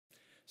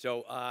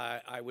So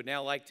I would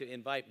now like to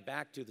invite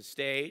back to the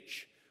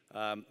stage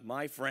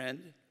my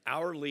friend,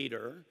 our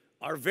leader,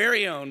 our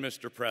very own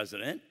Mr.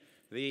 President,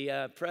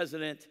 the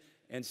President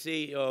and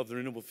CEO of the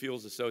Renewable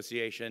Fuels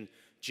Association,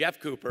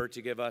 Jeff Cooper,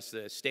 to give us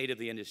the State of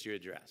the Industry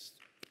address.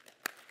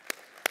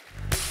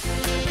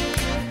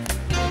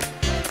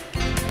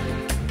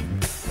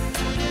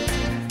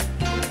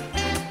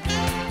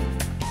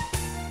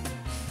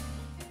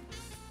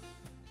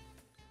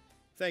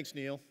 Thanks,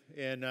 Neil,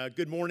 and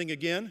good morning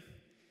again.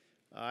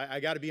 I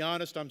got to be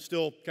honest, I'm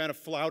still kind of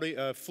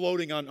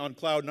floating on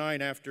cloud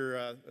nine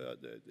after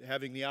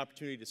having the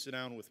opportunity to sit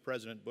down with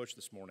President Bush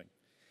this morning.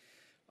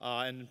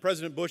 And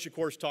President Bush, of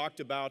course, talked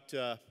about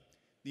the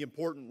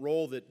important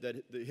role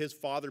that his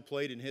father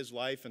played in his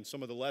life and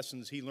some of the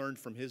lessons he learned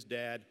from his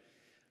dad.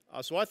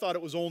 So I thought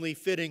it was only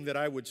fitting that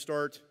I would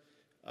start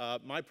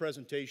my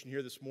presentation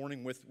here this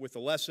morning with a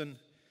lesson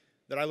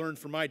that I learned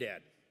from my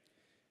dad.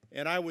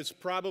 And I was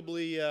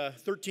probably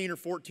 13 or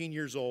 14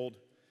 years old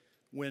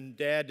when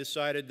Dad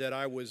decided that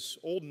I was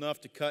old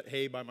enough to cut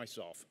hay by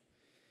myself.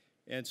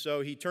 And so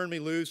he turned me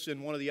loose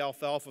in one of the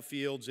alfalfa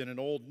fields in an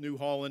old New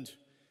Holland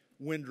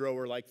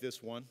windrower like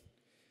this one.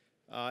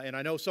 And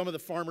I know some of the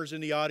farmers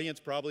in the audience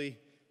probably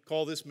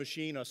call this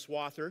machine a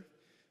swather,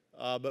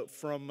 but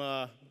from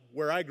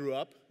where I grew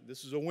up,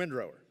 this is a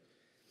windrower.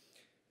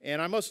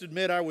 And I must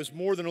admit I was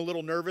more than a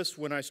little nervous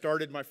when I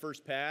started my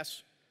first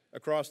pass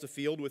across the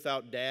field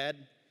without Dad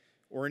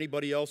or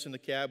anybody else in the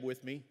cab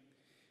with me.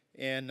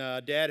 And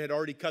Dad had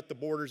already cut the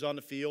borders on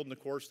the field, and of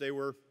course they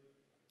were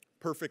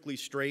perfectly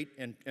straight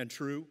and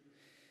true.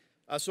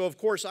 So of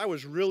course I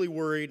was really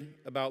worried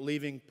about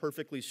leaving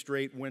perfectly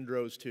straight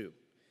windrows too.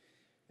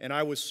 And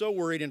I was so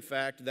worried, in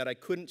fact, that I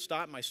couldn't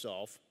stop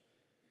myself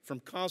from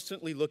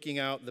constantly looking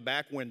out the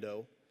back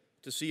window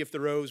to see if the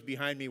rows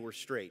behind me were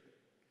straight.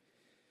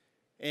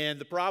 And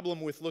the problem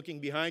with looking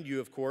behind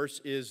you, of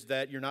course, is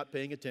that you're not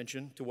paying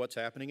attention to what's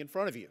happening in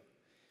front of you.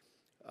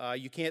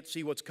 You can't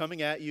see what's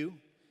coming at you.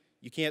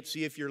 You can't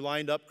see if you're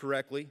lined up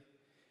correctly,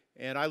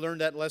 and I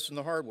learned that lesson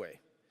the hard way.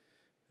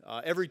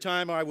 Every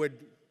time I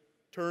would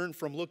turn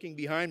from looking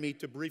behind me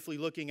to briefly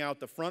looking out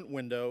the front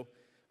window,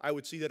 I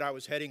would see that I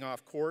was heading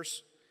off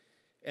course,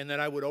 and then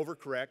I would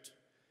overcorrect,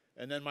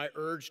 and then my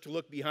urge to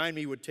look behind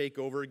me would take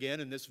over again,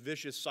 and this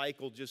vicious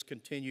cycle just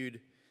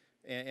continued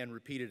and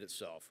repeated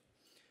itself.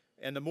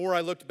 And the more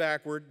I looked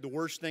backward, the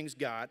worse things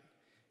got,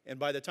 and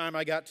by the time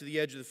I got to the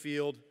edge of the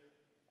field,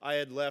 I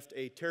had left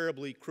a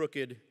terribly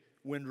crooked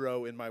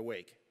windrow in my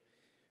wake.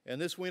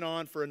 And this went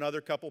on for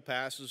another couple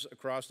passes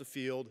across the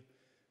field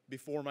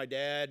before my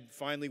dad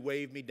finally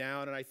waved me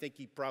down, and I think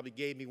he probably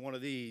gave me one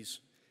of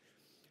these.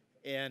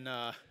 And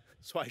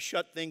so I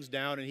shut things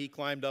down, and he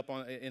climbed up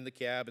in the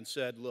cab and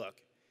said,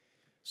 "Look,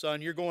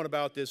 son, you're going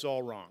about this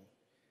all wrong."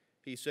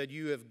 He said,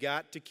 "You have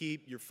got to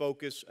keep your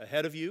focus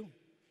ahead of you.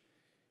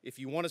 If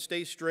you want to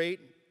stay straight,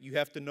 you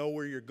have to know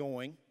where you're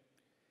going.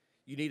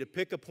 You need to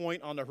pick a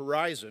point on the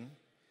horizon,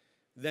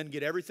 then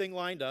get everything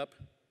lined up,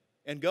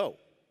 and go."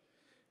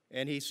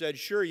 And he said,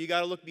 "Sure, you got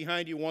to look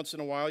behind you once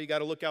in a while. You got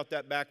to look out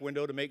that back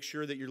window to make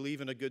sure that you're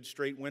leaving a good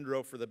straight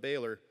windrow for the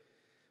baler.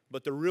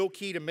 But the real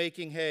key to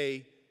making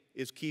hay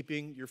is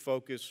keeping your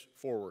focus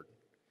forward."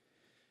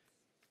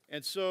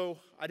 And so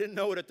I didn't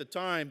know it at the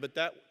time, but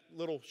that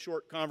little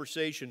short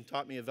conversation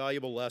taught me a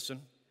valuable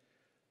lesson,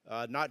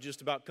 not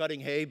just about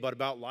cutting hay, but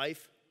about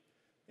life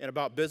and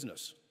about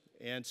business.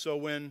 And so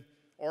when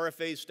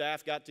RFA's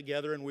staff got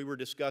together and we were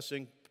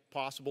discussing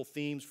possible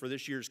themes for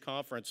this year's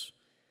conference,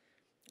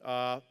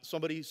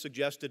 somebody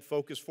suggested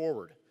focus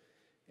forward.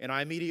 And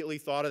I immediately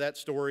thought of that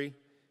story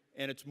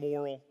and its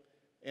moral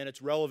and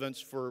its relevance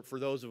for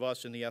those of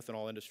us in the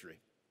ethanol industry.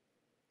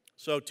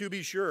 So to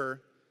be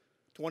sure,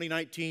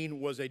 2019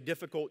 was a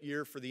difficult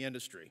year for the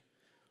industry,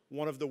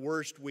 one of the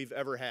worst we've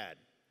ever had.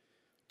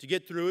 To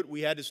get through it,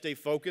 we had to stay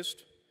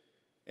focused,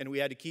 and we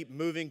had to keep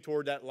moving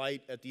toward that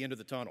light at the end of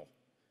the tunnel.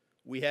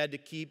 We had to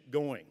keep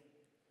going.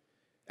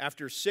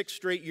 After 6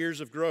 straight years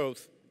of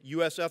growth,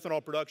 U.S.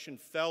 ethanol production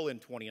fell in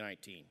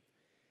 2019.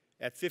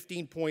 At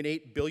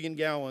 15.8 billion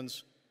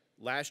gallons,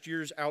 last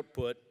year's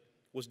output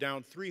was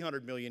down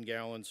 300 million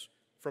gallons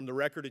from the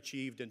record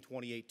achieved in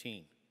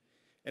 2018.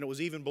 And it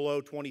was even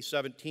below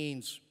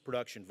 2017's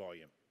production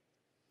volume.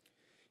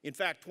 In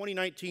fact,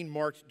 2019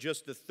 marked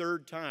just the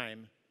 3rd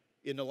time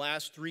in the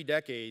last 3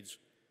 decades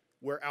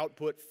where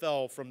output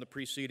fell from the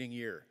preceding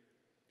year.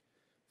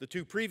 The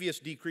 2 previous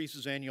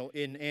decreases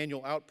in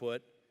annual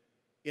output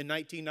in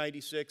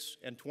 1996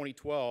 and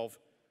 2012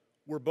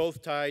 were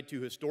both tied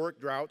to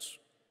historic droughts,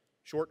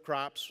 short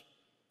crops,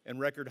 and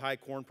record high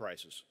corn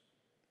prices.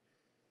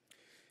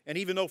 And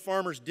even though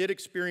farmers did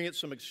experience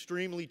some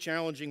extremely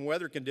challenging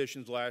weather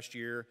conditions last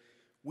year,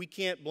 we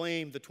can't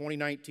blame the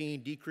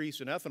 2019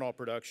 decrease in ethanol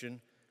production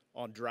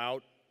on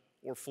drought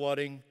or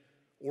flooding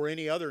or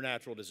any other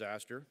natural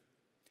disaster.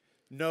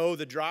 No,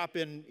 the drop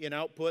in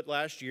output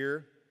last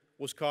year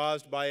was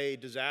caused by a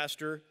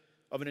disaster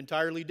of an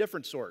entirely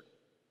different sort: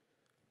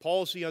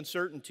 policy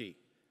uncertainty,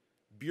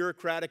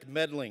 bureaucratic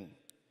meddling,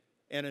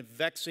 and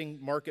vexing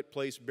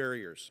marketplace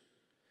barriers.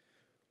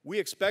 We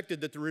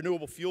expected that the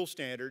renewable fuel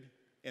standard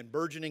and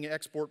burgeoning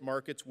export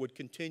markets would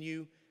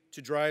continue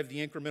to drive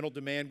the incremental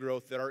demand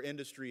growth that our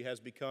industry has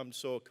become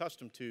so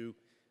accustomed to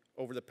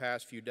over the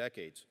past few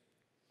decades.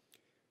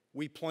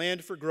 We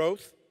planned for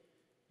growth,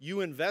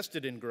 you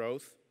invested in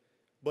growth,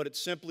 but it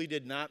simply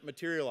did not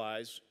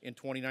materialize in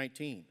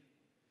 2019.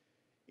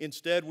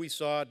 Instead, we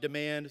saw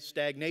demand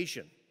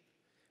stagnation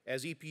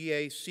as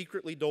EPA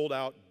secretly doled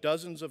out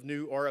dozens of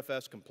new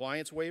RFS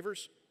compliance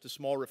waivers to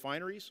small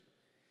refineries,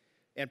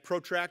 and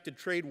protracted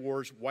trade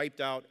wars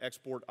wiped out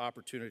export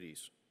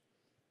opportunities.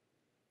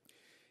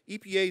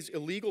 EPA's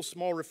illegal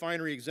small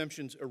refinery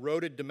exemptions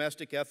eroded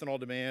domestic ethanol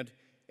demand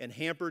and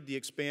hampered the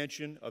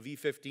expansion of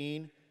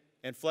E15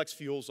 and flex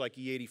fuels like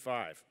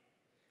E85.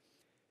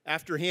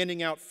 After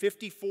handing out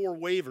 54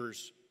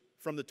 waivers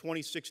from the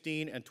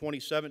 2016 and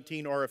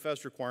 2017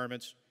 RFS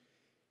requirements,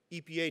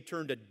 EPA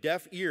turned a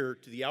deaf ear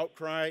to the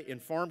outcry in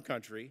farm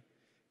country,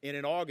 and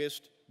in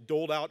August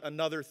doled out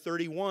another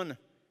 31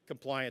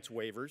 compliance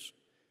waivers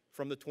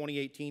from the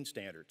 2018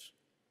 standards.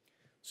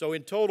 So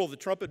in total, the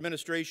Trump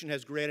administration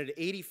has granted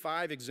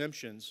 85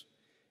 exemptions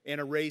and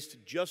erased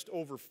just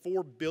over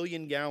 4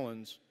 billion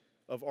gallons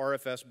of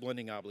RFS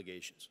blending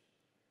obligations.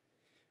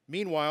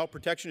 Meanwhile,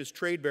 protectionist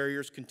trade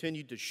barriers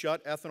continued to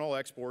shut ethanol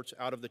exports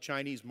out of the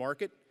Chinese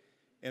market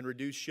and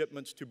reduce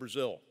shipments to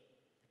Brazil.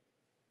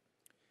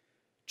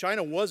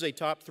 China was a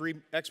top 3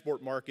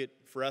 export market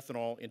for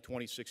ethanol in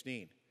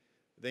 2016.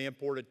 They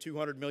imported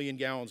 200 million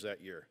gallons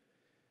that year.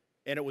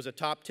 And it was a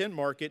top 10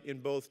 market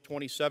in both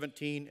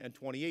 2017 and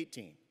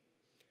 2018.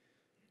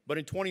 But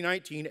in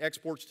 2019,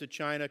 exports to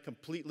China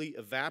completely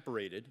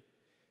evaporated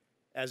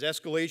as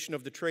escalation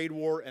of the trade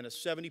war and a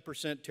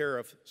 70%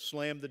 tariff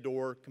slammed the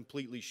door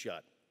completely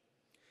shut.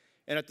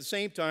 And at the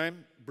same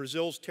time,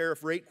 Brazil's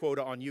tariff rate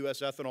quota on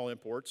U.S. ethanol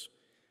imports,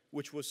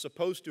 which was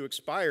supposed to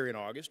expire in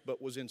August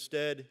but was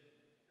instead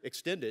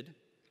extended,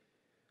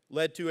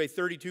 led to a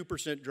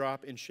 32%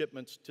 drop in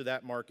shipments to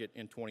that market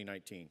in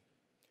 2019.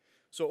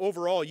 So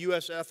overall,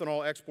 U.S.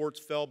 ethanol exports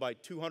fell by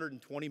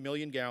 220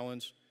 million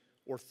gallons,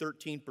 or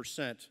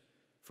 13%,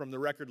 from the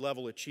record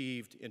level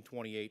achieved in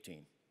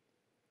 2018.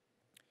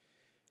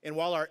 And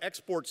while our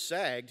exports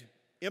sagged,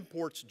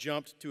 imports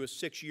jumped to a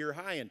 6-year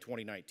high in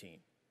 2019.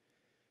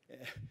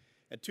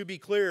 And to be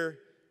clear,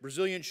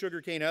 Brazilian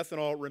sugarcane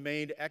ethanol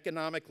remained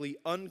economically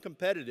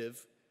uncompetitive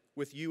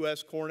with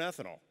U.S. corn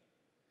ethanol.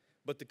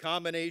 But the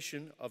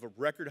combination of a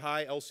record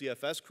high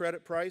LCFS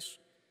credit price,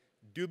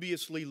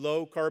 dubiously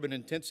low carbon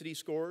intensity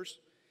scores,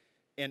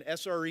 and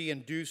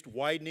SRE-induced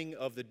widening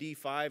of the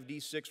D5,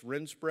 D6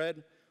 RIN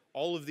spread,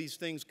 all of these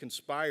things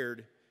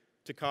conspired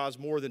to cause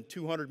more than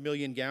 200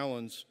 million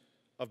gallons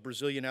of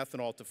Brazilian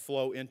ethanol to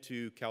flow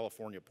into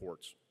California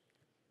ports.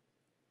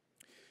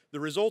 The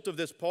result of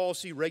this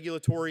policy,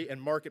 regulatory, and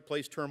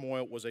marketplace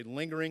turmoil was a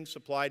lingering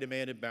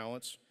supply-demand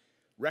imbalance,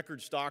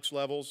 record stocks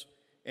levels,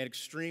 and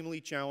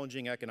extremely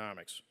challenging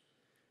economics.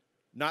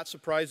 Not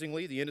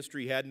surprisingly, the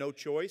industry had no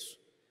choice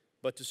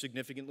but to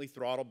significantly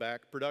throttle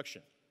back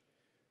production.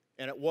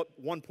 And at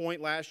one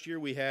point last year,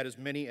 we had as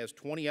many as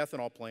 20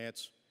 ethanol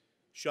plants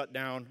shut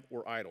down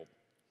or idled.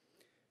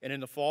 And in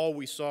the fall,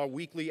 we saw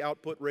weekly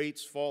output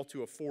rates fall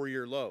to a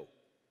 4-year low.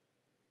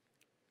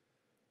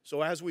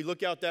 So as we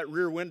look out that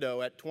rear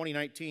window at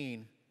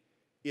 2019,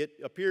 it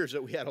appears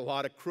that we had a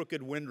lot of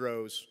crooked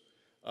windrows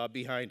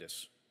behind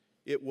us.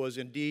 It was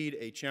indeed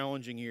a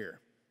challenging year.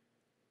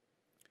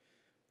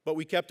 But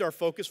we kept our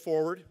focus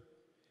forward,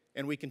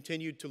 and we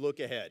continued to look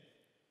ahead.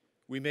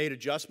 We made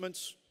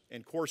adjustments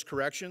and course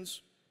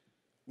corrections.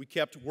 We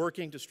kept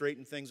working to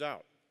straighten things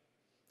out.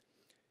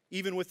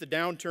 Even with the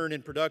downturn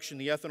in production,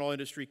 the ethanol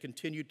industry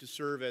continued to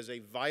serve as a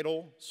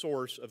vital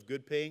source of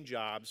good-paying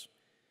jobs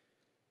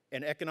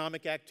and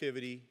economic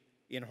activity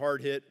in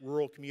hard-hit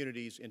rural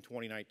communities in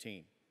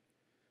 2019.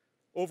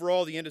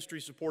 Overall, the industry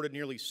supported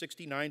nearly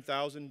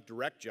 69,000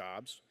 direct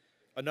jobs,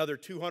 another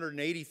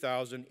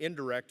 280,000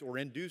 indirect or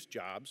induced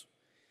jobs.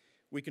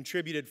 We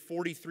contributed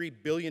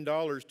 $43 billion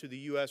to the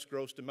U.S.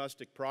 gross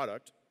domestic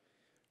product,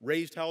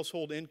 raised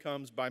household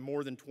incomes by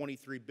more than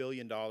 $23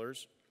 billion,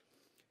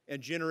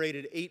 and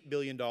generated $8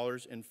 billion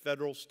in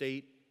federal,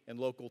 state, and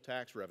local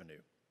tax revenue.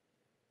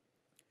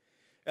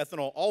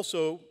 Ethanol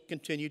also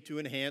continued to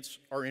enhance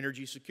our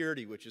energy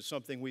security, which is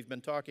something we've been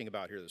talking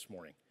about here this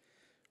morning,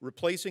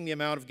 replacing the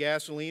amount of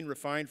gasoline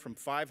refined from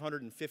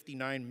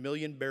 559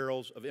 million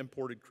barrels of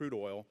imported crude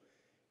oil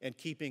and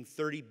keeping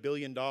 $30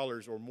 billion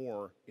or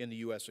more in the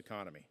U.S.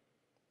 economy.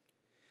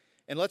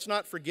 And let's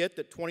not forget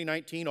that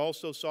 2019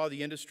 also saw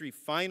the industry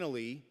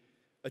finally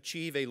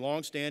achieve a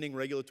longstanding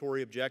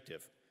regulatory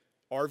objective,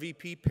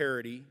 RVP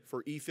parity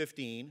for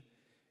E15,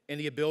 and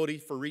the ability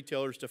for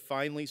retailers to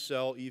finally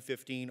sell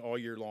E15 all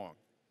year long.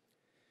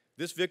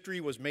 This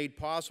victory was made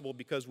possible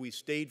because we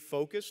stayed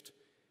focused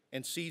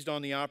and seized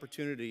on the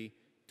opportunity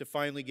to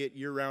finally get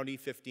year-round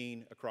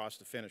E15 across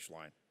the finish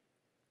line.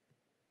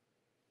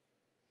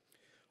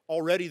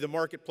 Already the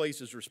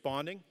marketplace is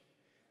responding,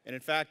 and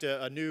in fact,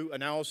 a new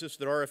analysis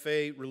that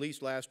RFA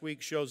released last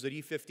week shows that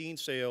E15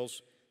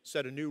 sales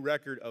set a new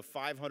record of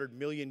 500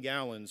 million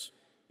gallons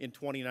in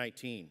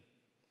 2019.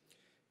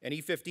 And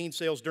E15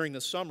 sales during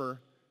the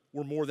summer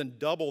were more than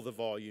double the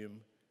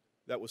volume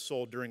that was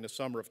sold during the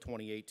summer of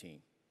 2018.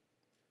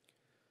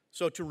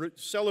 So to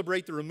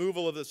celebrate the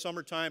removal of the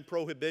summertime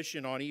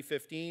prohibition on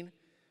E15,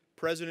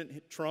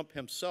 President Trump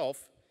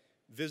himself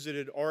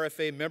visited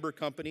RFA member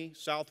company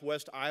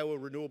Southwest Iowa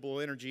Renewable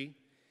Energy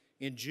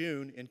in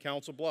June in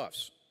Council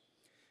Bluffs.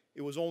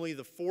 It was only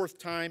the fourth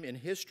time in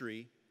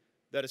history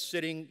that a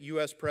sitting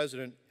U.S.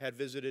 president had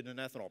visited an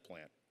ethanol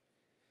plant.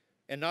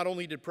 And not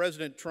only did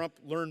President Trump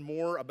learn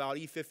more about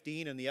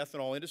E15 and the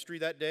ethanol industry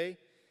that day,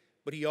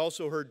 but he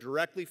also heard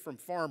directly from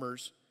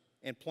farmers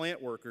and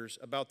plant workers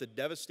about the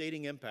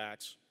devastating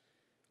impacts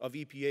of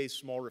EPA's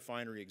small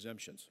refinery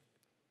exemptions.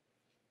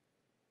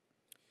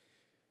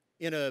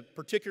 In a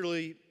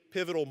particularly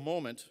pivotal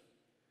moment,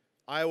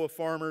 Iowa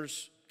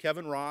farmers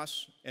Kevin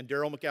Ross and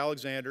Darrell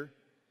McAlexander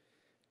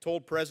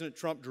told President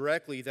Trump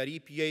directly that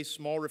EPA's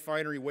small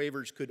refinery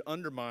waivers could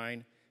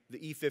undermine the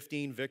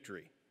E15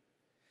 victory.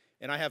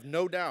 And I have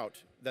no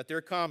doubt that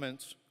their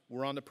comments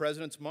were on the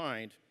president's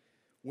mind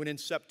when in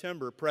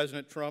September,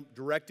 President Trump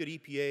directed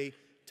EPA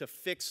to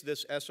fix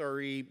this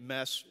SRE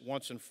mess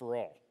once and for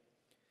all.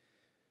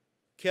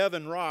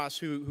 Kevin Ross,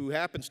 who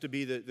happens to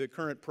be the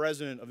current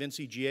president of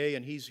NCGA,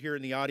 and he's here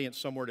in the audience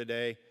somewhere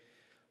today,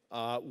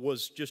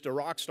 was just a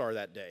rock star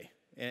that day.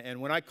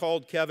 And when I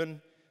called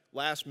Kevin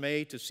last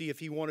May to see if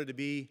he wanted to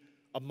be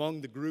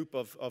among the group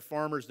of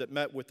farmers that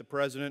met with the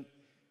president,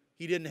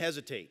 he didn't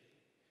hesitate.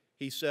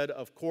 He said,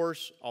 "Of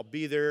course, I'll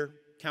be there,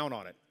 count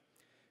on it."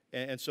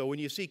 And so when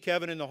you see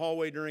Kevin in the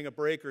hallway during a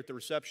break or at the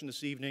reception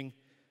this evening,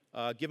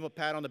 give him a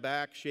pat on the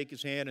back, shake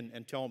his hand,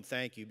 and tell him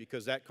thank you,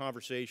 because that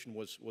conversation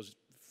was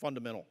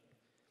fundamental.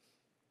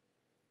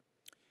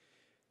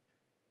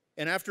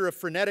 And after a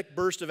frenetic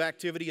burst of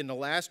activity in the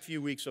last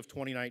few weeks of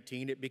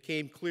 2019, it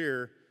became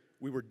clear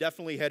we were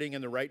definitely heading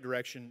in the right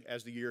direction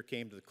as the year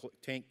came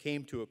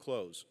to a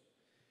close.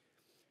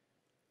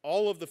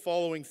 All of the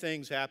following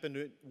things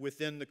happened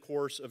within the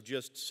course of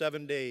just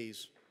 7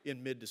 days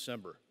in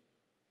mid-December.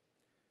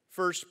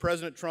 First,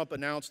 President Trump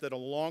announced that a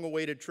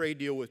long-awaited trade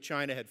deal with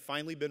China had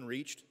finally been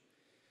reached,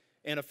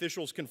 and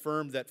officials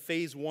confirmed that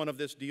phase one of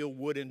this deal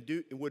would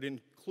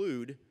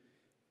include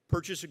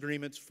purchase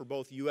agreements for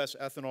both U.S.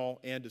 ethanol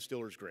and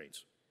distillers'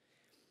 grains.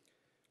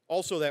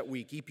 Also that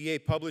week,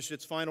 EPA published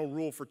its final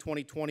rule for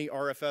 2020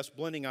 RFS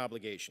blending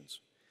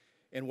obligations.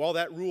 And while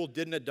that rule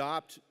didn't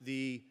adopt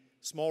the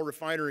small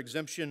refiner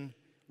exemption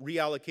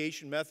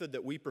reallocation method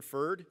that we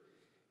preferred,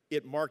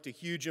 it marked a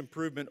huge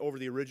improvement over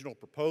the original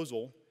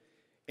proposal,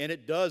 and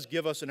it does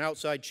give us an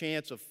outside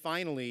chance of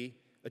finally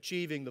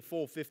achieving the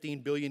full 15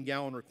 billion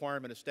gallon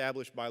requirement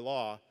established by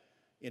law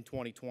in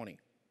 2020.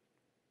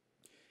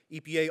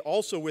 EPA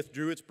also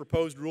withdrew its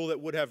proposed rule that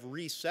would have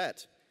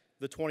reset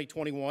the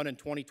 2021 and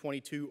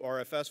 2022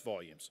 RFS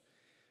volumes.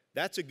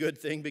 That's a good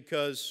thing,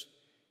 because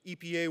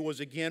EPA was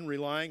again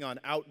relying on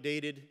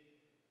outdated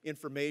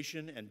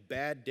information and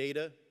bad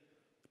data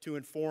to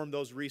inform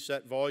those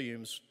reset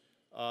volumes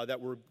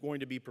that were going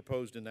to be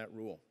proposed in that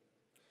rule.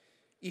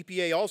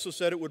 EPA also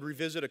said it would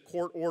revisit a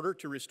court order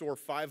to restore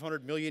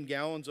 500 million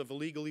gallons of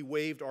illegally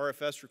waived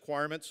RFS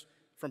requirements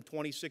from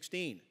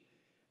 2016,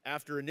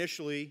 after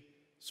initially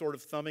sort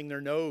of thumbing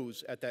their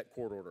nose at that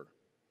court order.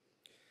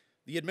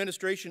 The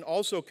administration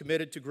also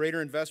committed to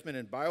greater investment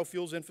in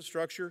biofuels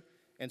infrastructure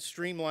and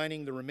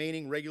streamlining the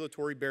remaining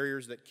regulatory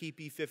barriers that keep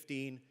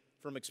E15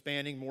 from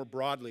expanding more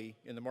broadly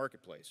in the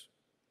marketplace.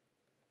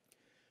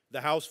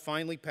 The House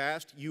finally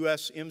passed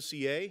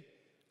USMCA,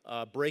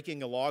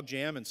 breaking a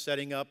logjam and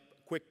setting up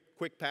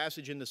quick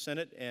passage in the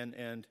Senate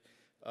and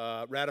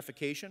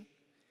ratification.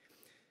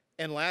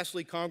 And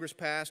lastly, Congress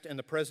passed and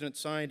the President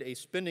signed a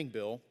spending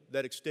bill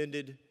that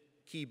extended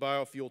key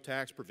biofuel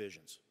tax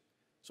provisions.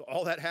 So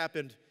all that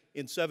happened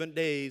in 7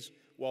 days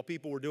while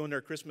people were doing their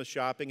Christmas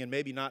shopping and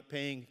maybe not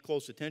paying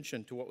close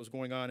attention to what was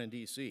going on in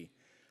D.C.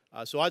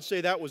 So I'd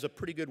say that was a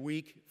pretty good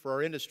week for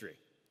our industry.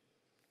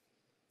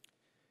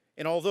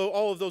 And although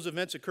all of those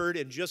events occurred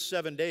in just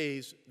 7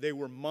 days, they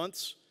were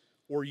months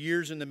or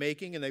years in the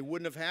making, and they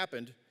wouldn't have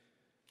happened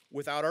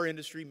without our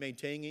industry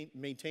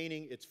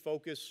maintaining its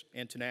focus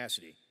and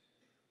tenacity.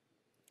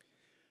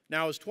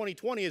 Now, as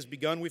 2020 has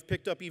begun, we've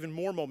picked up even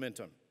more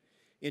momentum.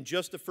 In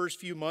just the first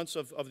few months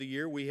of the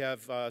year, we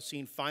have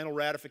seen final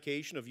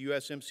ratification of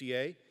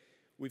USMCA.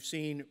 We've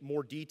seen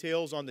more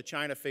details on the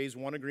China Phase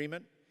 1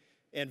 agreement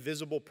and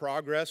visible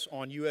progress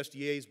on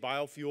USDA's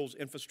biofuels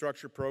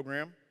infrastructure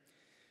program.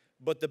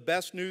 But the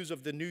best news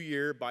of the new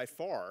year by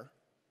far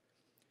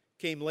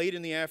came late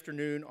in the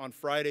afternoon on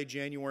Friday,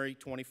 January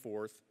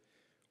 24th,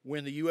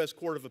 when the U.S.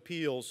 Court of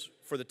Appeals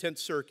for the 10th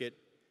Circuit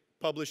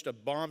published a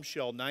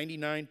bombshell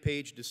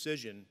 99-page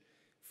decision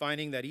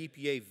finding that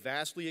EPA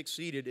vastly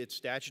exceeded its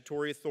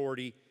statutory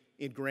authority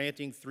in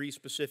granting 3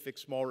 specific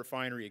small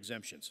refinery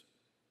exemptions.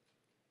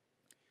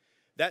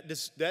 That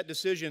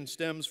decision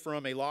stems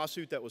from a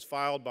lawsuit that was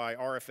filed by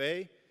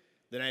RFA,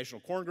 the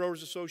National Corn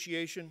Growers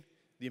Association,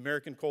 the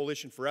American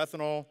Coalition for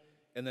Ethanol,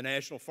 and the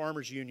National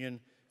Farmers Union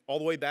all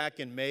the way back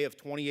in May of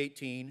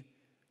 2018,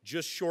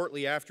 just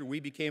shortly after we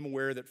became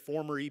aware that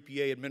former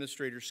EPA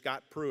Administrator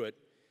Scott Pruitt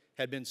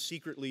had been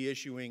secretly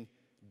issuing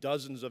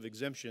dozens of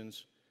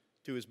exemptions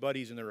to his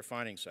buddies in the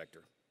refining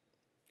sector.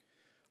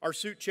 Our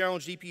suit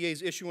challenged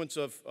EPA's issuance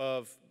of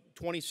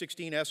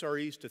 2016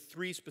 SREs to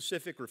 3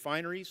 specific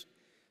refineries: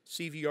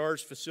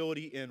 CVR's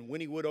facility in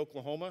Wynnewood,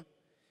 Oklahoma,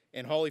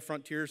 and Holly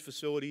Frontier's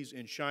facilities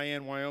in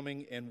Cheyenne,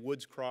 Wyoming, and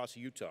Woods Cross,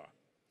 Utah.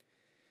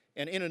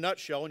 And in a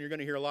nutshell, and you're going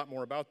to hear a lot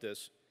more about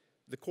this,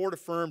 the court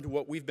affirmed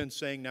what we've been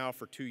saying now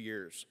for 2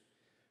 years.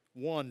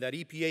 1, that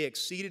EPA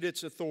exceeded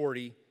its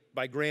authority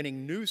by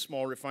granting new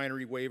small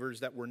refinery waivers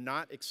that were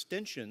not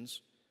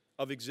extensions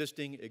of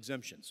existing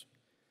exemptions.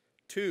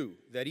 2,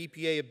 that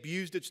EPA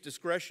abused its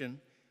discretion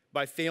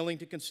by failing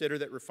to consider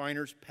that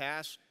refiners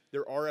pass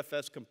their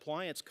RFS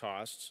compliance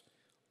costs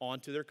on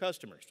to their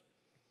customers.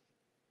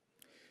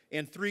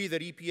 And 3,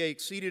 that EPA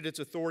exceeded its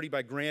authority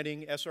by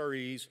granting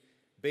SREs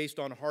based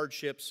on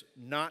hardships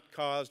not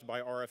caused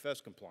by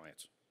RFS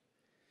compliance.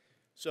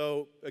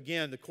 So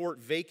again, the court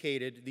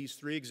vacated these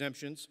 3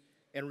 exemptions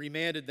and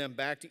remanded them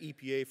back to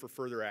EPA for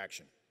further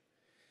action.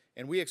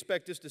 And we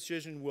expect this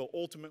decision will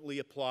ultimately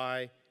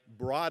apply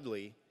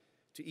broadly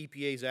to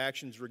EPA's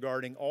actions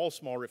regarding all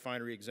small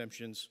refinery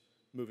exemptions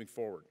moving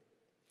forward.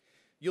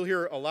 You'll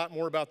hear a lot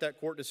more about that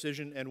court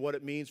decision and what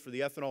it means for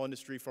the ethanol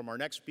industry from our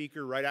next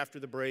speaker right after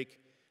the break,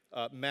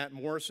 Matt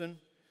Morrison,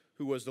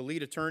 who was the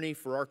lead attorney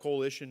for our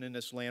coalition in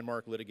this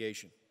landmark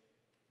litigation.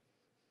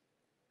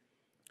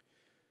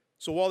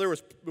 So while there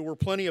were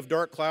plenty of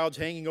dark clouds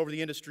hanging over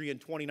the industry in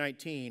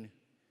 2019,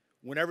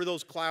 whenever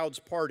those clouds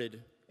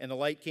parted and the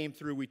light came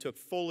through, we took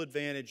full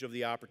advantage of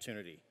the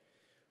opportunity.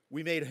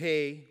 We made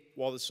hay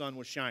while the sun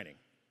was shining.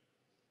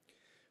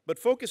 But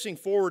focusing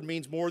forward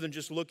means more than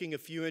just looking a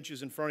few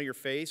inches in front of your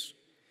face.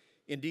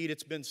 Indeed,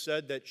 it's been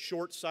said that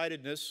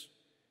short-sightedness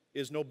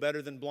is no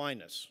better than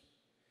blindness.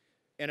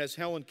 And as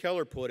Helen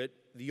Keller put it,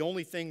 the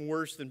only thing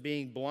worse than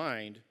being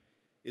blind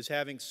is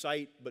having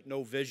sight but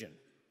no vision.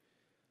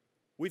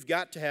 We've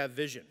got to have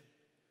vision.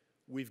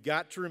 We've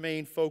got to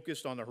remain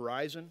focused on the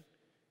horizon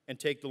and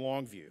take the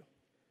long view.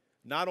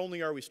 Not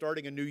only are we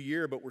starting a new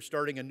year, but we're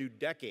starting a new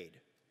decade.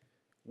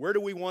 Where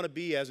do we want to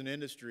be as an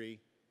industry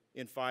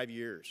in 5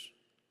 years?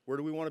 Where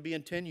do we want to be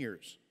in 10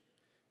 years?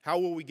 How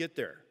will we get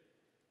there?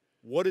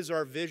 What is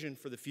our vision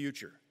for the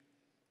future?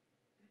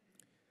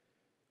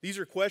 These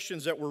are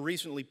questions that were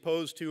recently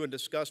posed to and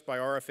discussed by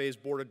RFA's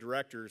board of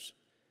directors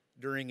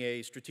during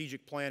a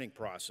strategic planning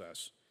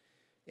process.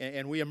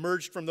 And we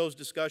emerged from those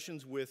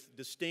discussions with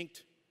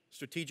distinct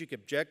strategic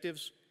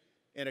objectives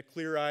and a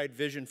clear-eyed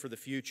vision for the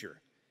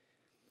future.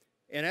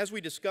 And as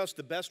we discussed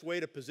the best way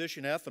to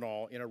position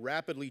ethanol in a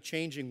rapidly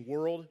changing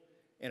world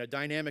and a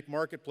dynamic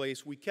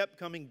marketplace, we kept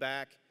coming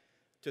back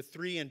to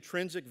 3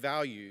 intrinsic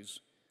values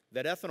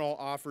that ethanol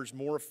offers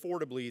more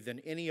affordably than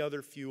any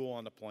other fuel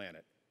on the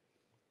planet: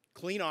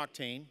 clean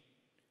octane,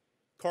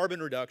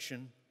 carbon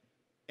reduction,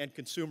 and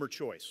consumer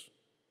choice,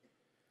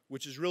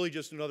 which is really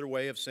just another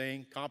way of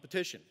saying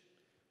competition,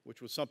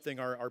 which was something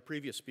our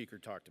previous speaker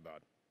talked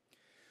about.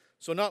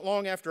 So not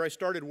long after I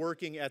started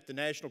working at the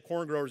National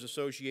Corn Growers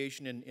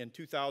Association in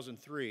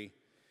 2003,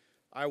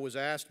 I was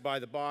asked by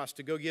the boss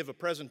to go give a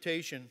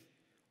presentation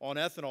on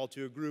ethanol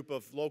to a group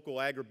of local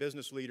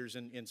agribusiness leaders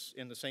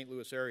in the St.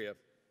 Louis area.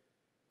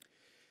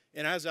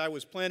 And as I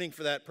was planning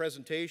for that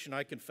presentation,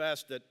 I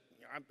confessed that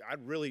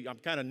I'm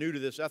kind of new to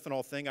this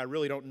ethanol thing. I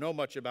really don't know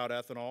much about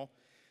ethanol.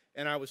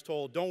 And I was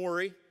told, don't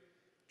worry,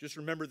 just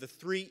remember the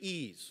 3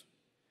 E's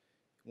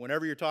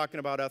whenever you're talking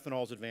about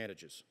ethanol's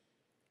advantages: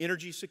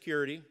 energy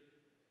security,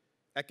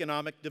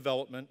 economic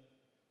development,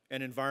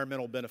 and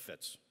environmental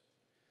benefits.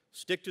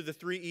 Stick to the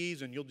 3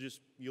 E's and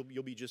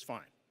you'll be just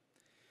fine.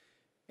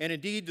 And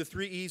indeed, the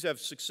 3 E's have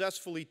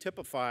successfully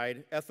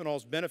typified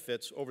ethanol's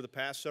benefits over the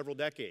past several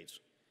decades.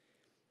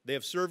 They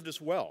have served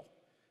us well,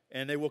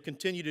 and they will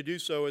continue to do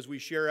so as we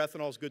share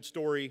ethanol's good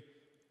story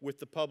with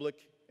the public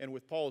and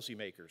with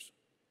policymakers.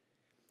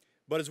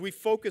 But as we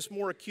focus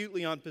more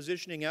acutely on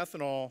positioning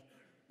ethanol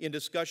in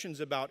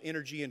discussions about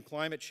energy and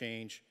climate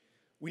change,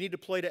 we need to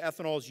play to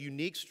ethanol's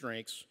unique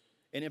strengths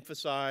and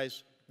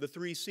emphasize the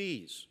 3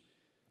 C's.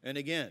 And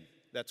again,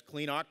 that's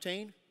clean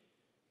octane,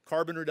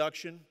 carbon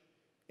reduction,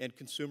 and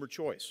consumer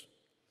choice.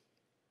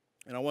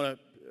 And I want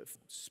to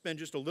spend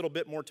just a little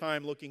bit more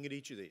time looking at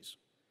each of these.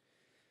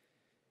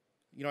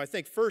 You know, I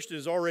think first it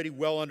is already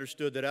well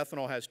understood that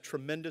ethanol has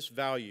tremendous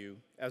value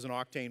as an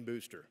octane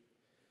booster.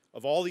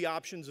 Of all the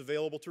options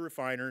available to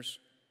refiners,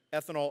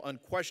 ethanol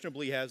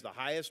unquestionably has the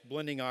highest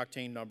blending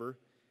octane number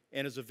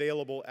and is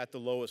available at the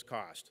lowest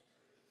cost.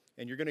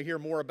 And you're going to hear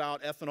more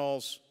about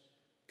ethanol's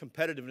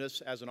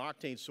competitiveness as an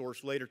octane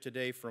source later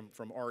today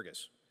from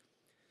Argus.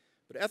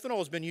 But ethanol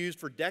has been used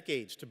for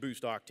decades to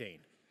boost octane.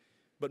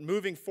 But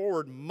moving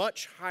forward,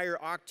 much higher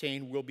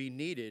octane will be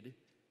needed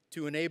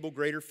to enable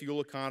greater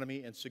fuel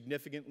economy and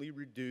significantly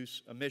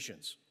reduce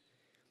emissions.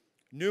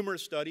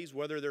 Numerous studies,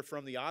 whether they're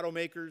from the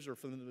automakers or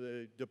from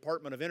the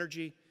Department of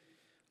Energy,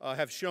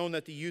 have shown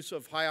that the use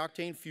of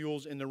high-octane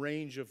fuels in the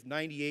range of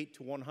 98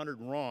 to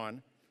 100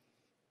 RON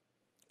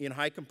in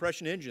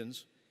high-compression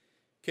engines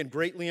can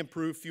greatly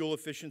improve fuel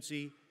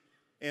efficiency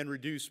and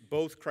reduce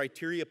both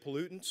criteria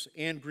pollutants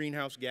and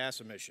greenhouse gas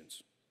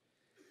emissions.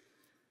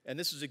 And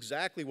this is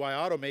exactly why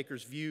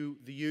automakers view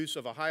the use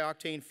of a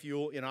high-octane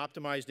fuel in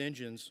optimized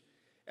engines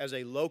as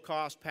a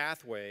low-cost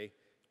pathway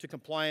to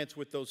compliance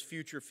with those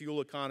future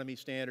fuel economy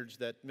standards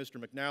that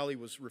Mr. McNally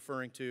was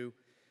referring to,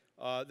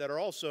 that are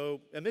also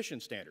emission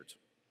standards.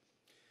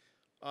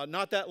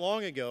 Not that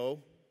long ago,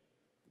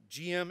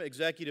 GM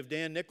executive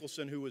Dan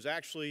Nicholson, who was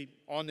actually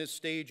on this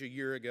stage a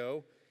year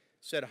ago,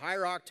 said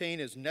higher octane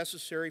is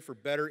necessary for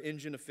better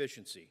engine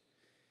efficiency.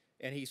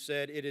 And he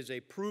said it is a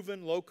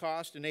proven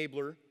low-cost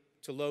enabler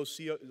to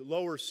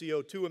lower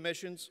CO2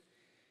 emissions.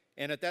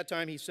 And at that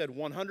time he said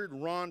 100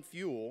 RON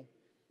fuel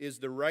is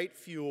the right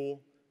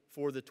fuel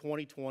for the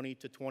 2020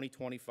 to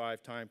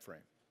 2025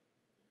 timeframe.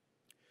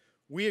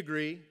 We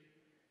agree.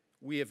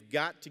 We have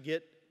got to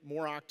get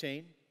more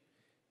octane,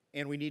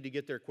 and we need to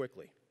get there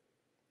quickly.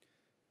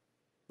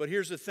 But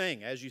here's the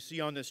thing, as you see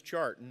on this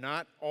chart,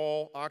 not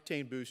all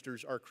octane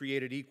boosters are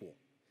created equal.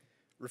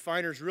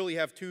 Refiners really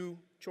have two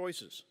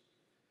choices.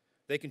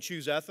 They can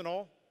choose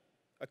ethanol,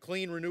 a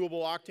clean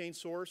renewable octane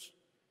source,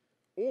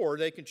 or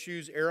they can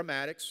choose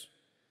aromatics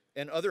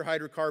and other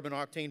hydrocarbon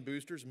octane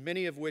boosters,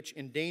 many of which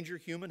endanger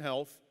human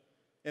health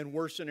and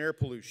worsen air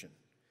pollution.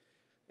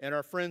 And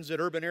our friends at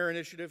Urban Air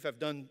Initiative have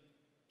done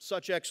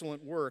such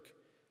excellent work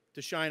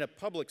to shine a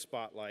public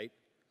spotlight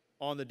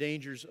on the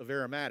dangers of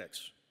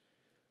aromatics.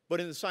 But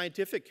in the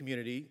scientific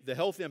community, the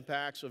health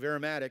impacts of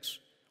aromatics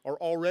are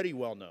already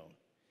well known.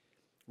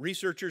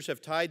 Researchers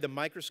have tied the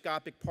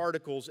microscopic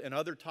particles and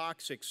other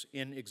toxics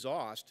in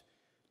exhaust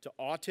to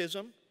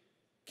autism,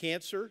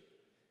 cancer,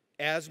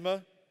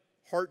 asthma,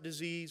 heart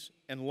disease,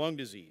 and lung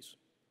disease.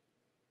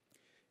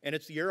 And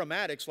it's the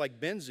aromatics like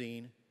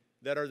benzene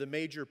that are the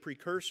major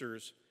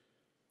precursors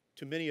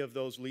to many of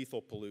those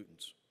lethal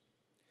pollutants.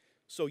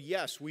 So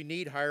yes, we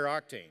need higher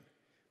octane,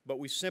 but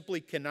we simply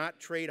cannot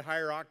trade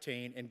higher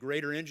octane and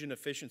greater engine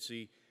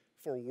efficiency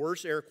for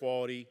worse air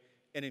quality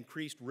and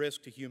increased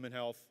risk to human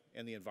health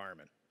and the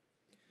environment.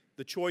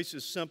 The choice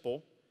is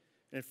simple,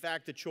 and in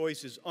fact the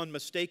choice is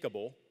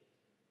unmistakable.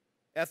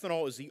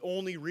 Ethanol is the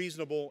only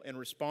reasonable and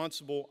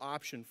responsible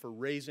option for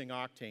raising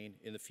octane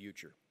in the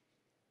future.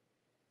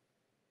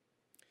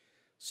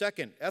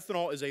 Second,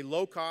 ethanol is a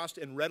low-cost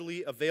and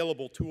readily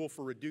available tool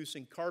for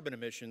reducing carbon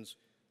emissions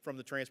from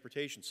the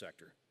transportation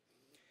sector.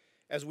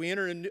 As we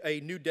enter a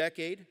new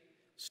decade,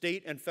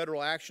 state and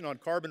federal action on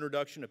carbon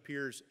reduction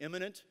appears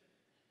imminent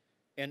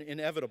and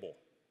inevitable.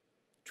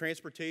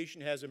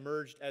 Transportation has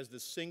emerged as the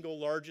single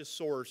largest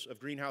source of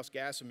greenhouse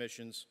gas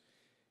emissions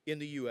in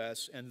the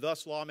U.S., and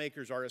thus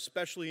lawmakers are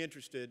especially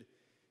interested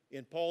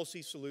in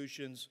policy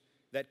solutions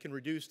that can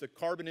reduce the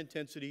carbon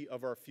intensity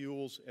of our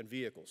fuels and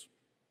vehicles.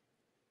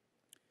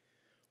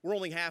 We're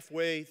only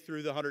halfway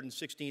through the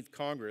 116th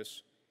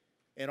Congress,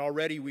 and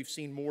already we've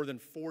seen more than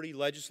 40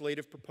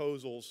 legislative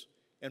proposals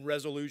and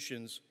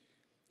resolutions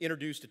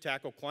introduced to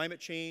tackle climate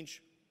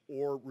change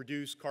or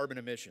reduce carbon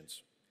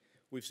emissions.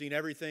 We've seen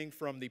everything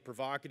from the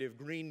provocative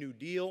Green New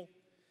Deal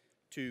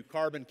to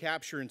carbon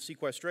capture and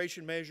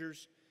sequestration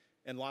measures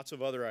and lots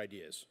of other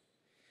ideas.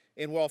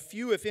 And while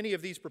few, if any,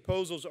 of these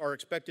proposals are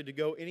expected to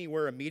go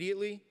anywhere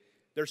immediately,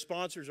 their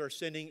sponsors are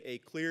sending a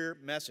clear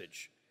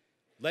message.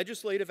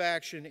 Legislative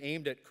action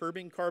aimed at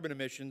curbing carbon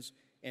emissions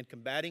and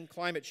combating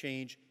climate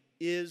change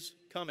is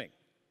coming.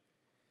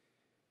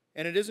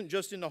 And it isn't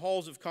just in the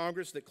halls of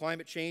Congress that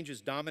climate change is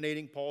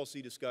dominating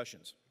policy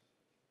discussions.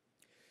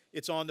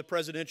 It's on the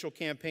presidential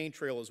campaign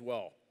trail as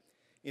well.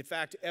 In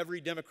fact,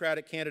 every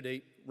Democratic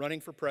candidate running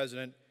for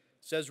president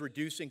says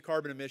reducing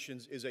carbon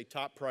emissions is a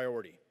top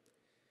priority.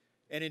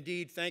 And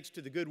indeed, thanks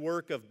to the good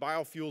work of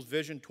Biofuels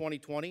Vision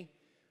 2020,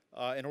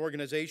 an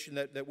organization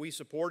that we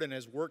support and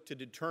has worked to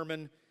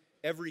determine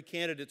every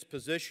candidate's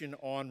position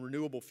on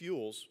renewable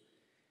fuels,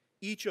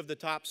 each of the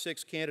top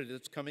 6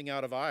 candidates coming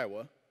out of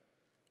Iowa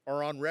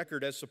are on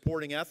record as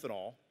supporting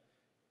ethanol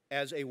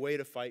as a way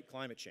to fight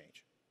climate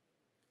change.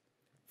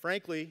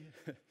 Frankly,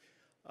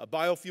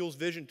 Biofuels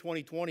Vision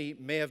 2020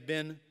 may have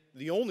been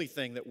the only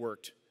thing that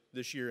worked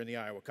this year in the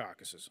Iowa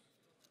caucuses.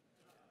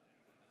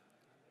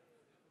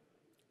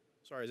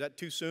 Sorry, is that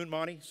too soon,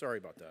 Monty? Sorry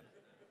about that.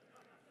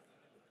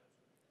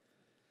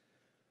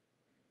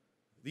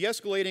 The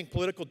escalating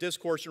political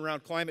discourse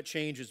around climate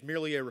change is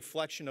merely a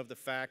reflection of the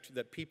fact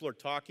that people are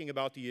talking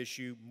about the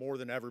issue more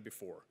than ever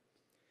before.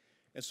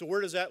 And so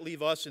where does that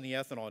leave us in the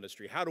ethanol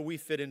industry? How do we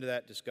fit into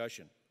that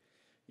discussion?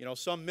 You know,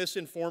 some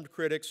misinformed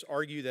critics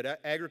argue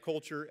that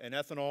agriculture and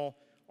ethanol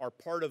are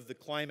part of the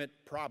climate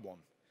problem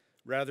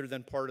rather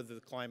than part of the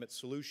climate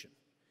solution.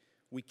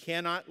 We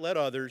cannot let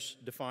others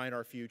define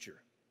our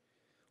future.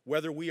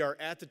 Whether we are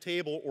at the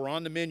table or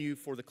on the menu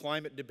for the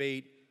climate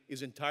debate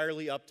is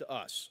entirely up to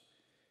us.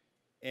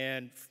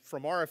 And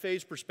from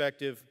RFA's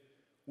perspective,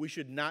 we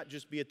should not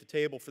just be at the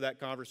table for that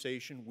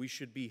conversation, we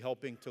should be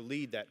helping to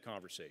lead that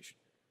conversation.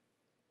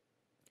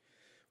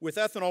 With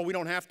ethanol, we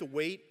don't have to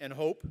wait and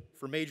hope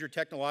for major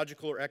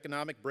technological or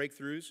economic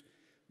breakthroughs.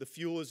 The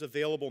fuel is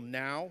available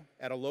now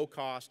at a low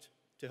cost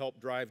to help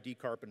drive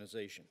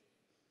decarbonization.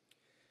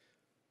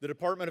 The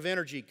Department of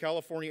Energy,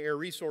 California Air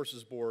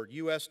Resources Board,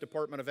 U.S.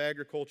 Department of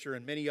Agriculture,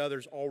 and many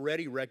others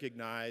already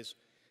recognize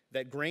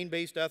that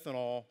grain-based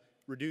ethanol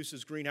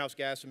reduces greenhouse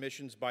gas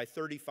emissions by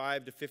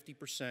 35 to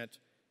 50%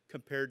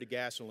 compared to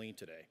gasoline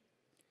today.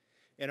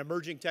 And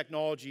emerging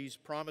technologies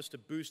promise to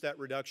boost that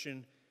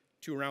reduction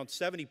to around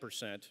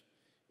 70%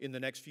 in the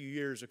next few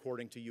years,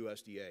 according to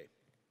USDA.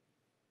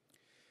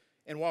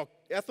 And while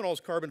ethanol's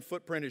carbon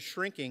footprint is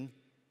shrinking,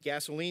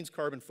 gasoline's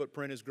carbon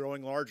footprint is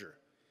growing larger.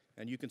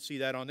 And you can see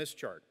that on this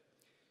chart.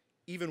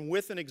 Even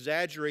with an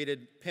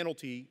exaggerated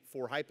penalty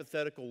for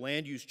hypothetical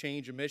land use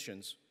change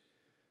emissions,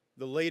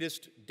 the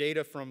latest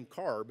data from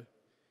CARB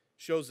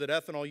shows that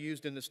ethanol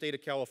used in the state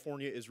of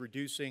California is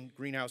reducing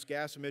greenhouse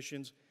gas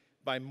emissions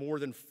by more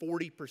than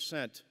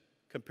 40%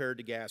 compared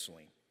to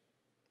gasoline.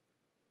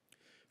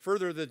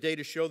 Further, the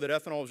data show that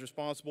ethanol is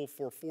responsible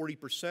for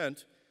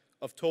 40%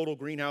 of total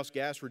greenhouse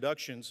gas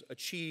reductions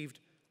achieved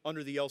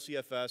under the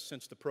LCFS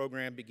since the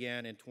program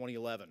began in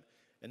 2011.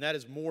 And that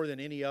is more than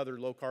any other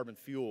low-carbon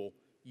fuel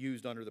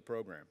used under the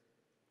program.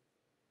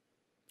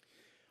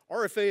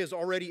 RFA is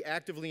already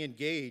actively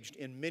engaged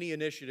in many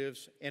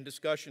initiatives and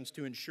discussions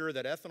to ensure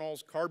that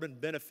ethanol's carbon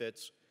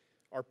benefits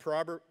are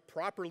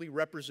properly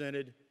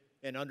represented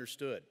and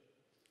understood.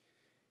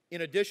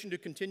 In addition to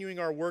continuing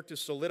our work to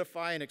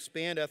solidify and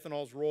expand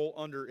ethanol's role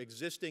under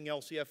existing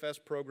LCFS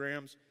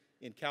programs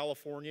in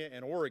California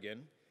and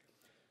Oregon,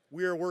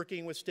 we are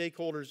working with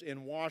stakeholders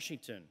in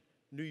Washington,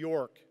 New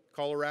York,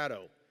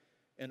 Colorado,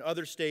 and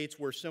other states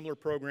where similar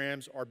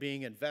programs are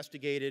being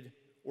investigated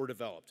or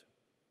developed.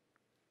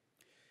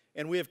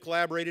 And we have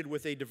collaborated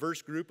with a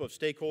diverse group of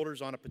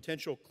stakeholders on a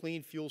potential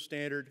clean fuel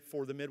standard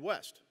for the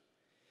Midwest.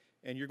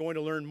 And you're going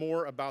to learn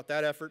more about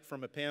that effort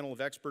from a panel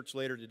of experts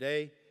later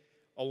today,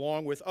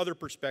 along with other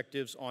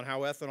perspectives on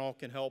how ethanol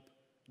can help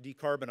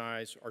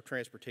decarbonize our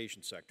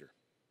transportation sector.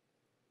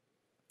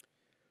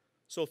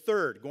 So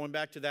third, going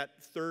back to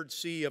that third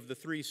C of the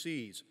three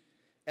C's,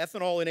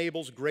 ethanol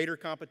enables greater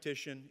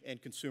competition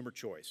and consumer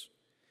choice.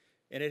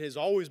 And it has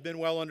always been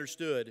well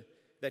understood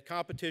that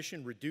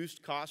competition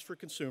reduced costs for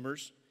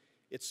consumers,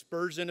 it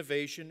spurs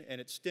innovation,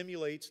 and it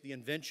stimulates the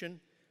invention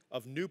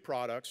of new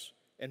products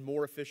and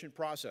more efficient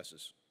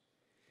processes.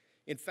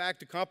 In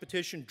fact, the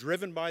competition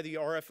driven by the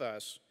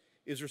RFS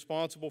is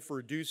responsible for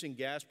reducing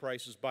gas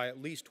prices by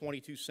at least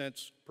 22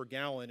 cents per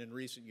gallon in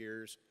recent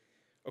years,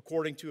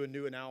 according to a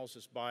new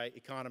analysis by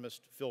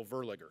economist Phil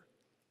Verliger.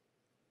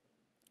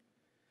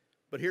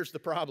 But here's the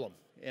problem,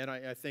 and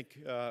I think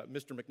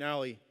Mr.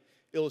 McNally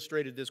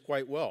illustrated this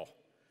quite well.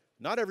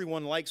 Not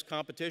everyone likes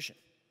competition,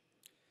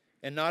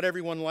 and not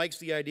everyone likes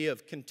the idea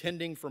of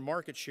contending for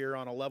market share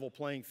on a level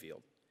playing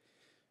field.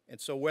 And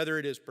so whether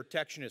it is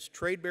protectionist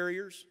trade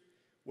barriers,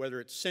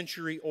 whether it's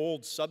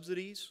century-old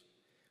subsidies,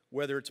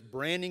 whether it's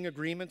branding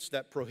agreements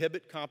that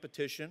prohibit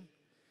competition,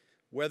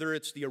 whether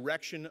it's the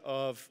erection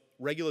of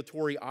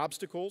regulatory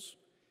obstacles,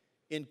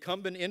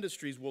 incumbent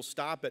industries will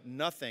stop at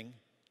nothing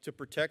to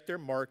protect their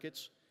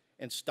markets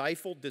and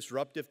stifle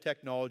disruptive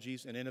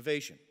technologies and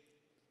innovation.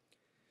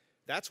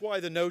 That's why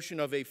the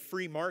notion of a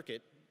free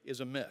market is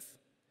a myth.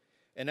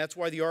 And that's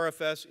why the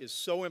RFS is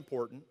so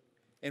important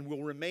and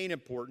will remain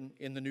important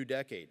in the new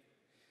decade.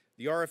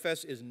 The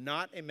RFS is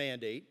not a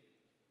mandate.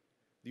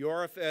 The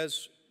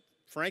RFS,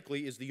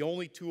 frankly, is the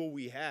only tool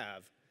we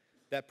have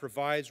that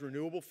provides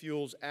renewable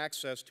fuels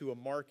access to a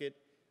market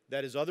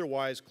that is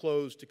otherwise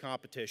closed to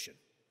competition.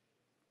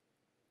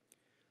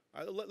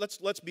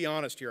 Let's be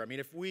honest here. I mean,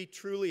 if we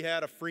truly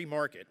had a free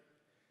market,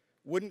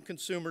 wouldn't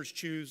consumers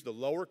choose the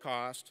lower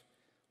cost,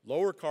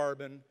 lower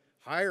carbon,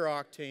 higher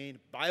octane,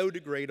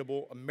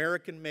 biodegradable,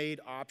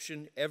 American-made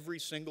option every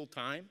single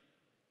time?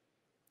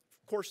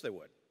 Of course they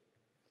would.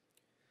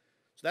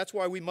 So that's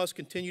why we must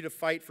continue to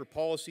fight for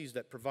policies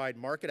that provide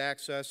market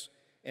access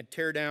and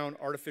tear down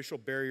artificial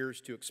barriers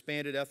to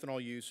expanded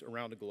ethanol use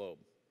around the globe.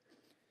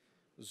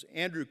 It was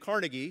Andrew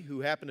Carnegie,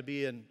 who happened to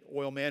be an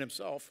oil man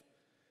himself,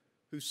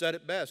 who said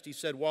it best. He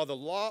said, while the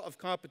law of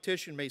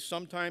competition may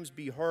sometimes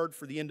be hard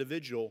for the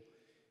individual,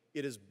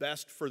 it is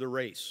best for the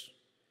race.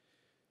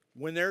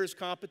 When there is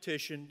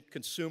competition,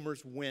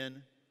 consumers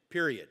win,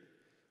 period.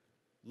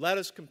 Let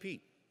us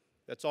compete.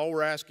 That's all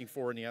we're asking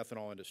for in the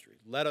ethanol industry.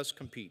 Let us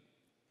compete.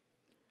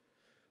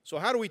 So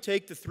how do we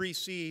take the three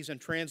C's and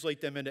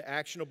translate them into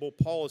actionable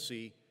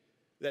policy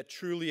that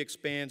truly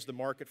expands the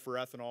market for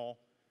ethanol,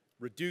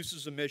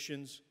 reduces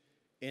emissions,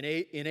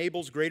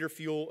 enables greater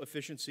fuel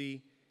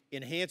efficiency,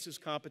 enhances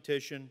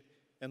competition,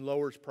 and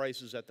lowers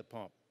prices at the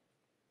pump?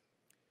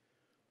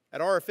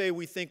 At RFA,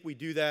 we think we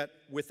do that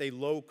with a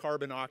low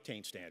carbon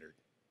octane standard.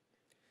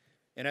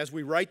 And as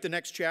we write the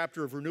next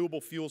chapter of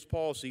renewable fuels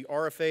policy,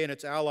 RFA and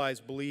its allies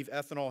believe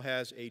ethanol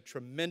has a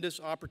tremendous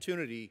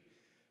opportunity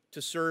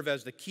to serve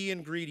as the key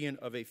ingredient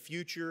of a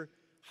future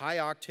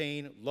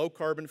high-octane,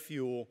 low-carbon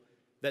fuel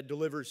that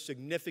delivers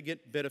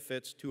significant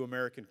benefits to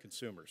American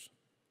consumers.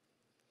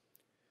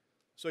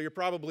 So you're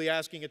probably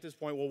asking at this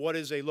point, well, what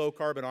is a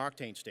low-carbon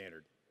octane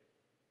standard?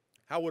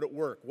 How would it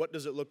work? What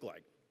does it look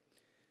like?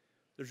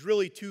 There's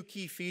really two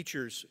key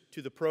features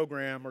to the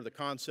program or the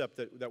concept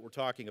that we're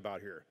talking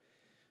about here.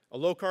 A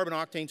low-carbon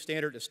octane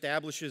standard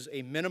establishes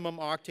a minimum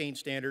octane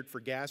standard for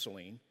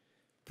gasoline,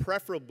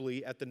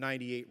 preferably at the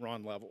 98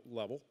 RON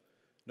level.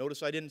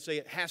 Notice I didn't say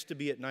it has to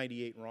be at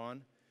 98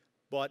 RON,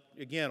 but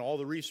again, all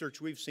the research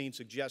we've seen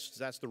suggests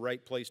that's the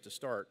right place to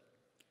start.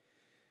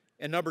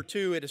 And number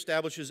two, it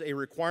establishes a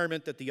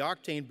requirement that the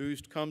octane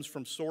boost comes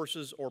from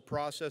sources or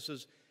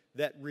processes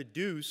that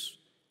reduce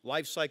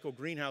life cycle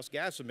greenhouse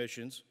gas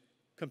emissions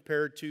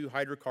compared to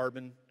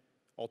hydrocarbon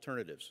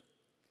alternatives.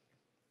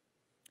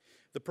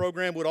 The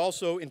program would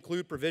also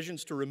include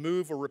provisions to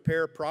remove or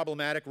repair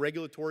problematic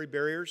regulatory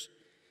barriers,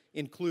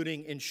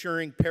 including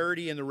ensuring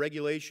parity in the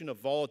regulation of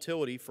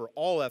volatility for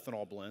all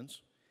ethanol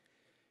blends,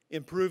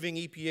 improving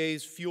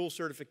EPA's fuel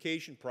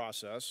certification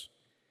process,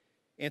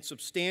 and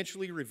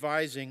substantially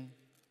revising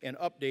and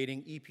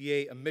updating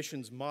EPA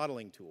emissions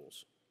modeling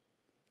tools.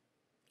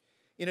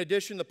 In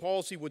addition, the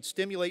policy would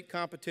stimulate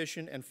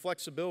competition and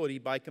flexibility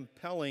by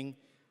compelling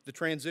the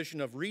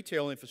transition of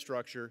retail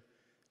infrastructure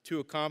to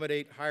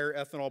accommodate higher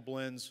ethanol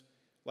blends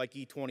like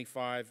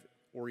E25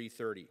 or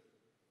E30.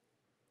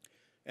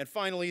 And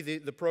finally,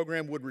 the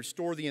program would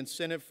restore the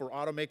incentive for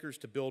automakers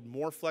to build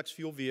more flex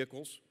fuel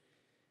vehicles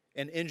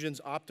and engines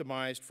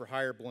optimized for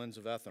higher blends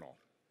of ethanol.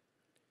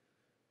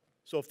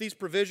 So if these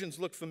provisions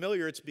look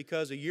familiar, it's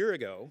because a year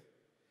ago,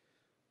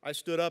 I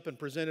stood up and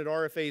presented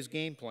RFA's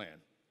game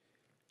plan.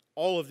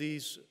 All of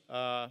these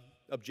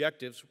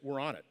objectives were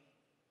on it.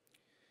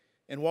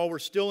 And while we're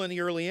still in the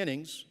early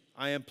innings,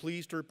 I am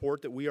pleased to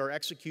report that we are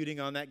executing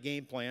on that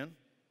game plan,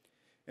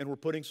 and we're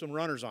putting some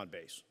runners on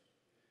base.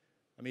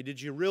 I mean, did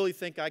you really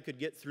think I could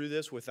get through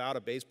this without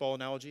a baseball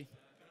analogy?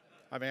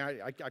 I mean,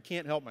 I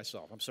can't help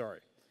myself. I'm sorry.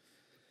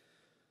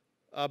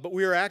 But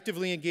we are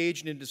actively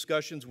engaged in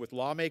discussions with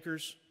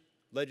lawmakers,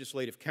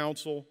 legislative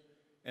counsel,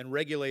 and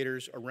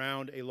regulators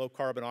around a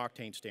low-carbon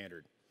octane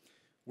standard.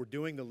 We're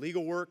doing the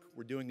legal work.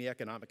 We're doing the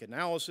economic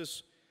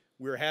analysis.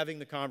 We're having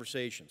the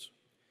conversations.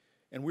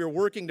 And we're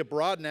working to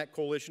broaden that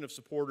coalition of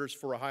supporters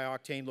for a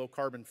high-octane,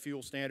 low-carbon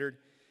fuel standard.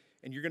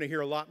 And you're going to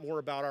hear a lot more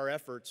about our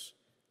efforts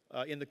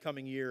in the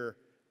coming year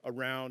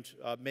around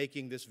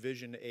making this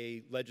vision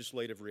a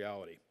legislative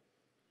reality.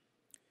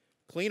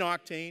 Clean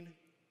octane,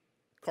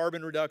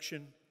 carbon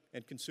reduction,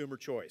 and consumer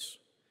choice.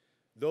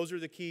 Those are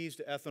the keys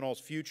to ethanol's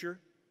future.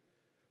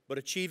 But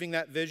achieving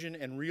that vision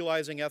and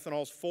realizing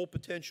ethanol's full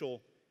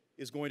potential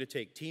is going to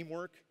take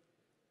teamwork,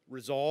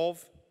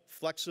 resolve,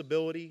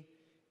 flexibility,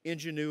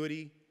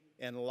 ingenuity,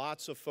 and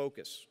lots of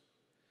focus.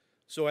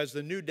 So as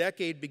the new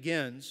decade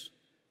begins,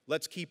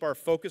 let's keep our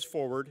focus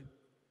forward,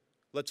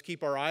 let's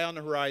keep our eye on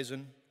the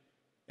horizon,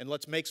 and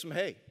let's make some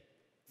hay.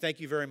 Thank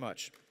you very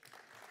much.